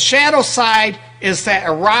 The shadow side is that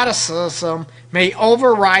eroticism may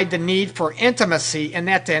override the need for intimacy, and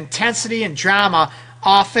that the intensity and drama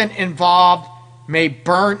often involved may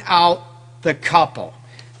burn out the couple.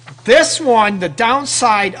 This one, the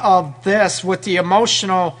downside of this with the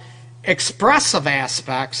emotional expressive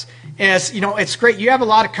aspects is, you know, it's great. You have a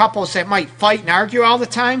lot of couples that might fight and argue all the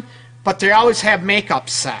time, but they always have make-up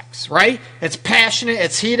sex, right? It's passionate,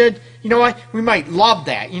 it's heated. You know what? We might love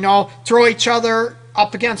that. You know, throw each other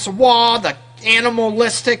up against the wall, the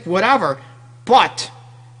animalistic, whatever. But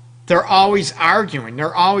they're always arguing.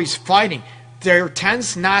 They're always fighting. There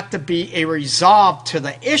tends not to be a resolve to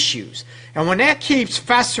the issues. And when that keeps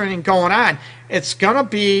festering and going on, it's going to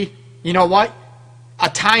be, you know what, a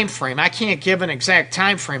time frame. I can't give an exact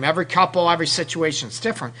time frame. Every couple, every situation is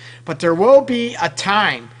different. But there will be a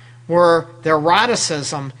time where the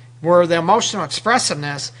eroticism, where the emotional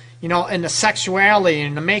expressiveness, you know, and the sexuality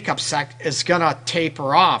and the makeup sex is going to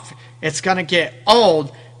taper off. It's going to get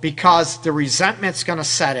old because the resentment's going to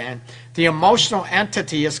set in. The emotional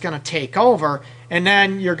entity is going to take over. And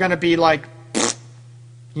then you're going to be like,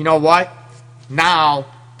 you know what? Now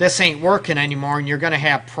this ain't working anymore, and you're going to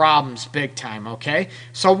have problems big time, okay?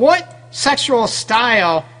 So what sexual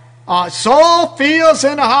style, Sophia's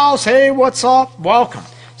in the house, hey, what's up? Welcome.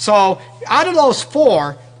 So out of those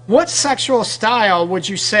four, what sexual style would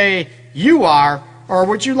you say you are, or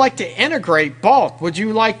would you like to integrate both? Would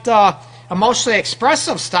you like the emotionally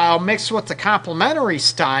expressive style mixed with the complementary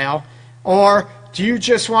style, or do you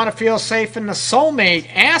just want to feel safe in the soulmate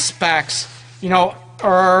aspects, you know,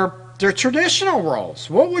 or their traditional roles?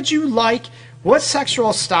 What would you like? What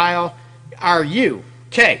sexual style are you?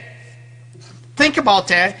 Okay, think about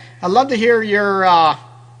that. I'd love to hear your,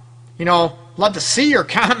 you know, love to see your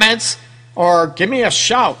comments, or give me a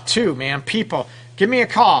shout too, man. People, give me a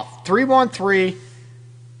call,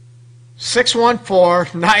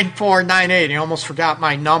 313-614-9498. I almost forgot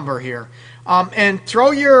my number here. And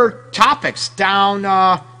throw your topics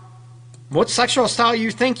down, what sexual style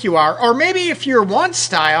you think you are. Or maybe if you're one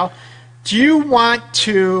style, do you want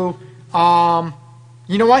to,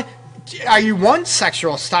 you know what? Are you one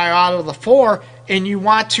sexual style out of the 4 and you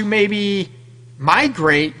want to maybe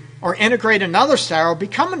migrate or integrate another style or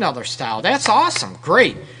become another style? That's awesome.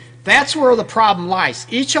 Great. That's where the problem lies.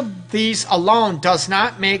 Each of these alone does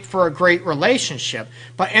not make for a great relationship,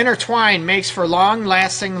 but intertwined makes for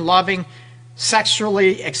long-lasting, loving,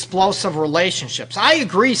 sexually explosive relationships. I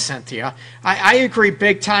agree, Cynthia. I agree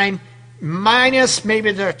big time, minus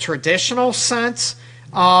maybe the traditional sense.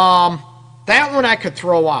 That one I could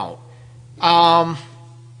throw out.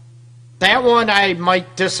 That one I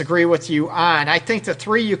might disagree with you on. I think the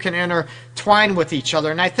 3 you can intertwine with each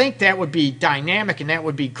other, and I think that would be dynamic, and that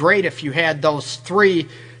would be great if you had those 3.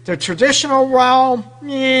 The traditional realm,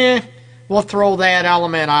 we'll throw that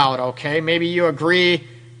element out, okay? Maybe you agree,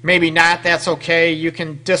 maybe not, that's okay. You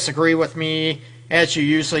can disagree with me as you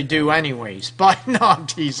usually do anyways. But no, I'm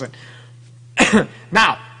teasing.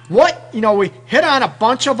 Now, we hit on a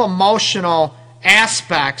bunch of emotional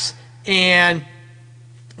aspects, and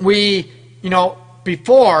we,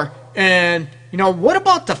 before, and, what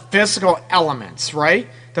about the physical elements, right?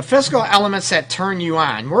 The physical elements that turn you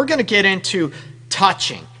on. We're going to get into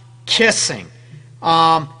touching, kissing,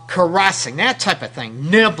 caressing, that type of thing,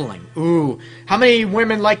 nibbling. Ooh, how many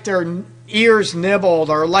women like their ears nibbled,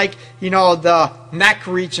 or like, the neck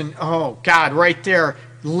region, oh, God, right there,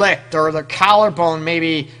 licked, or their collarbone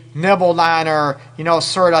maybe nibbled on, or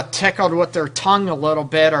sort of tickled with their tongue a little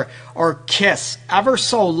bit, or kiss ever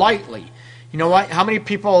so lightly. You know what? How many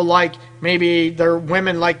people like maybe their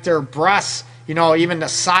women like their breasts, even the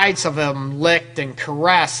sides of them licked and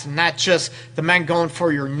caressed, and not just the men going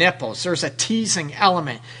for your nipples. There's a teasing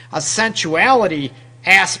element, a sensuality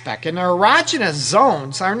aspect, and the erogenous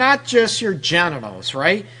zones are not just your genitals,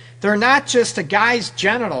 right? They're not just a guy's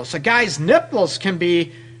genitals. A guy's nipples can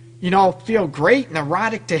be feel great and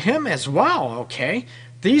erotic to him as well, okay?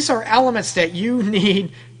 These are elements that you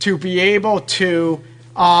need to be able to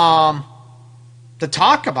talk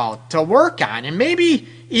about, to work on, and maybe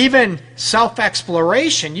even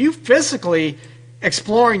self-exploration. You physically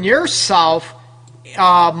exploring yourself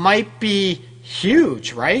might be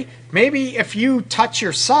huge, right? Maybe if you touch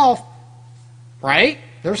yourself, right?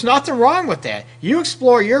 There's nothing wrong with that. You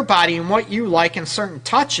explore your body and what you like and certain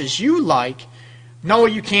touches you like. No,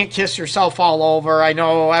 you can't kiss yourself all over. I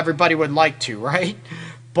know everybody would like to, right?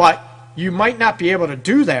 But you might not be able to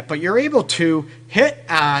do that, but you're able to hit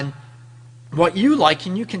on what you like,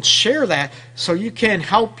 and you can share that so you can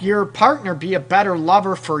help your partner be a better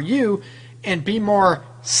lover for you and be more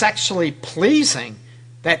sexually pleasing.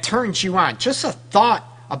 That turns you on. Just a thought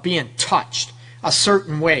of being touched a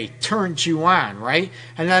certain way turns you on, right?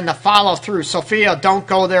 And then the follow through. Sophia, don't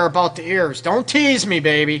go there about the ears. Don't tease me,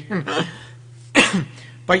 baby.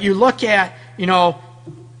 But you look at,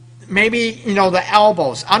 maybe, the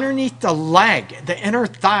elbows, underneath the leg, the inner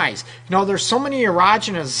thighs. There's so many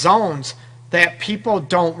erogenous zones that people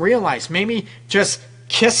don't realize. Maybe just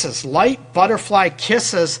kisses, light butterfly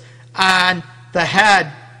kisses on the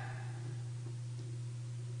head.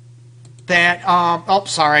 That,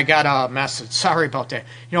 sorry, I got a message. Sorry about that.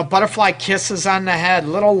 Butterfly kisses on the head,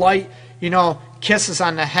 little light, kisses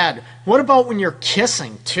on the head. What about when you're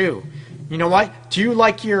kissing, too? You know what? Do you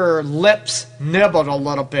like your lips nibbled a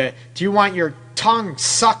little bit? Do you want your tongue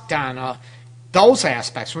sucked on? Those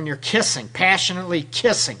aspects when you're kissing, passionately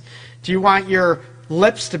kissing. Do you want your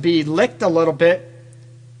lips to be licked a little bit,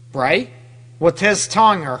 right? With his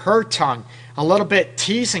tongue or her tongue, a little bit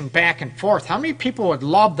teasing back and forth. How many people would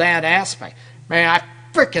love that aspect? Man, I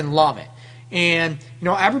freaking love it. And,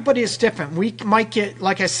 everybody is different. We might get,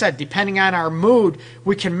 like I said, depending on our mood,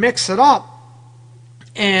 we can mix it up.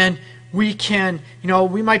 And we can,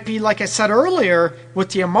 we might be, like I said earlier, with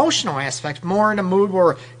the emotional aspect, more in a mood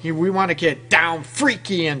where we want to get down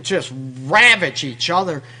freaky and just ravage each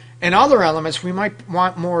other. And other elements, we might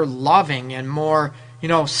want more loving and more,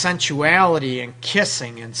 sensuality and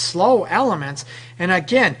kissing and slow elements. And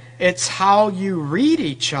again, it's how you read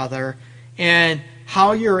each other and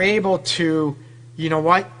how you're able to,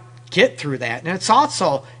 get through that. And it's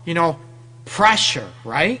also, pressure,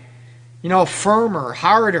 right? Firmer,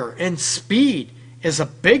 harder, and speed is a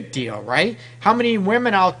big deal, right? How many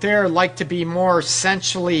women out there like to be more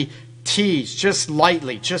sensually teased, just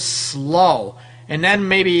lightly, just slow, And then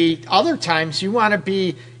maybe other times you want to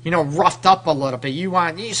be, roughed up a little bit. You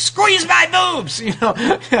squeeze my boobs,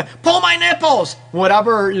 pull my nipples,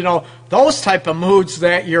 whatever, those type of moods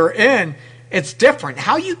that you're in. It's different.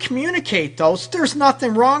 How you communicate those, there's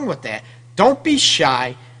nothing wrong with that. Don't be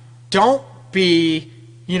shy. Don't be,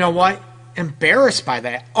 embarrassed by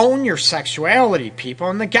that. Own your sexuality, people.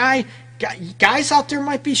 And the guys out there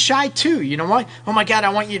might be shy too. You know what? Oh my God, I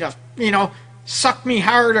want you to, suck me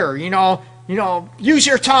harder. Use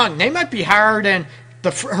your tongue. They might be hard and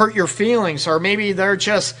hurt your feelings, or maybe they're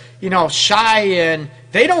just, shy and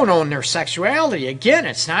they don't own their sexuality. Again,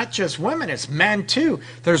 it's not just women, it's men too.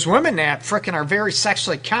 There's women that frickin' are very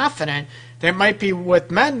sexually confident that might be with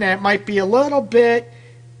men that might be a little bit,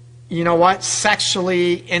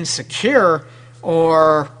 sexually insecure,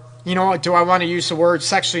 or, do I want to use the word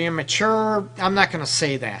sexually immature? I'm not going to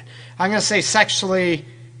say that. I'm going to say sexually,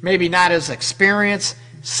 maybe not as experienced.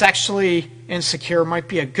 Sexually insecure might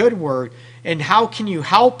be a good word. And how can you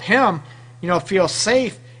help him, feel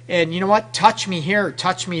safe? And touch me here,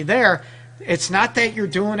 touch me there. It's not that you're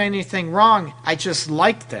doing anything wrong. I just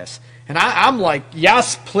like this. And I'm like,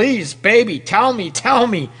 yes, please, baby, tell me.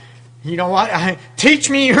 You know what? Teach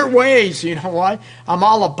me your ways. You know what? I'm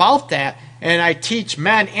all about that. And I teach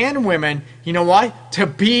men and women, to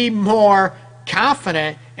be more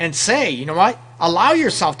confident and say, allow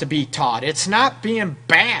yourself to be taught. It's not being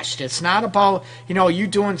bashed. It's not about, you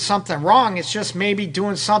doing something wrong. It's just maybe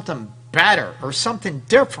doing something better or something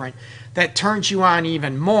different that turns you on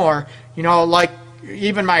even more. Like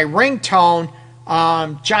even my ringtone,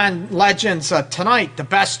 John Legend's Tonight, the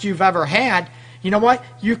best you've ever had. You know what?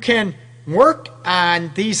 You can work on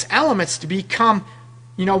these elements to become,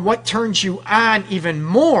 what turns you on even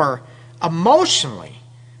more emotionally,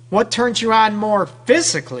 what turns you on more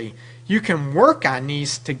physically. You can work on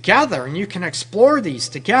these together, and you can explore these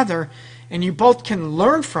together, and you both can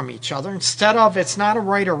learn from each other instead of it's not a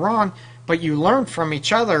right or wrong, but you learn from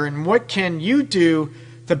each other. And what can you do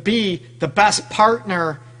to be the best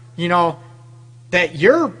partner, that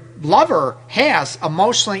your lover has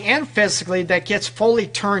emotionally and physically, that gets fully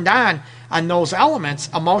turned on those elements,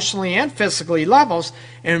 emotionally and physically levels,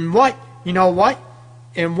 and what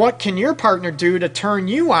can your partner do to turn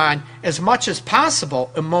you on as much as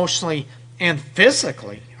possible emotionally and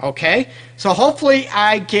physically, okay? So hopefully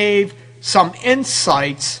I gave some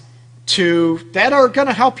insights that are going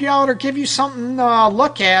to help you out or give you something to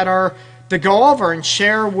look at or to go over and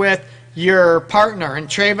share with your partner. And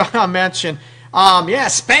Trayvon mentioned,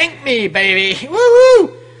 spank me, baby.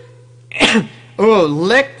 Woo-hoo! Ooh,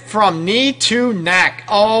 lick from knee to neck.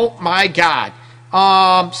 Oh, my God.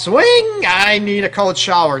 Swing. I need a cold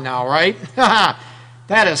shower now, right?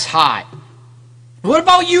 That is hot. What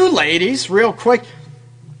about you ladies, real quick?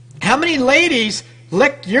 How many ladies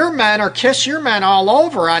lick your men or kiss your men all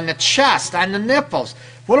over on the chest, on the nipples?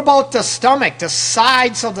 What about the stomach, the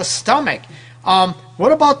sides of the stomach?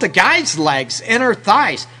 What about the guy's legs, inner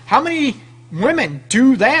thighs? How many women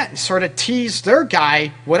do that and sort of tease their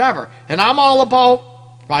guy, whatever? And I'm all about,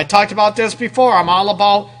 I talked about this before, I'm all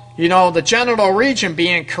about, the genital region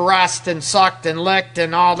being caressed and sucked and licked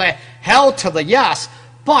and all that. Hell to the yes.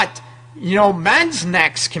 But, men's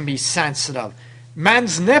necks can be sensitive.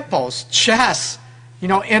 Men's nipples, chests,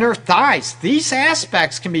 inner thighs. These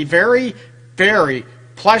aspects can be very, very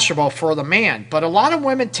pleasurable for the man. But a lot of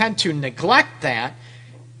women tend to neglect that.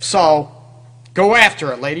 So go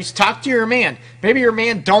after it, ladies. Talk to your man. Maybe your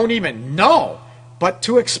man don't even know, but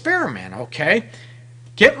to experiment, okay?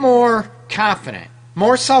 Get more confident,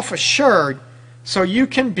 more self-assured, so you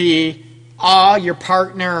can be all your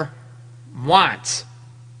partner wants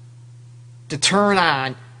to turn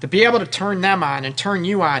on, to be able to turn them on and turn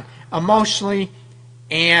you on emotionally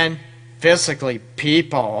and physically,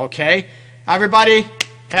 people, okay? Everybody,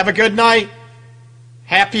 have a good night.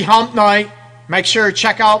 Happy hump night. Make sure to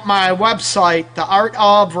check out my website,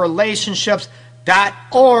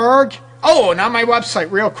 theartofrelationships.org. Oh, and on my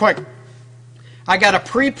website, real quick, I got a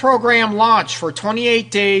pre-program launch for 28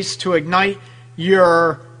 days to ignite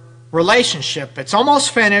your relationship. It's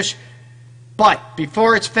almost finished, but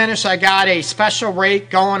before it's finished, I got a special rate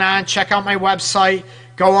going on. Check out my website.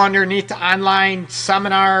 Go underneath the online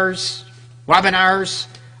seminars, webinars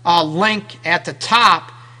link at the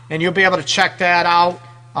top, and you'll be able to check that out.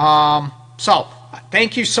 So,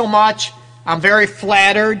 thank you so much. I'm very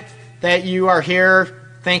flattered that you are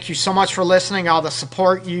here. Thank you so much for listening, all the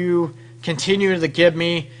support you continue to give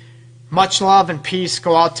me. Much love and peace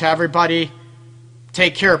go out to everybody.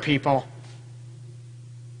 Take care, people.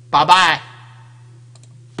 Bye-bye.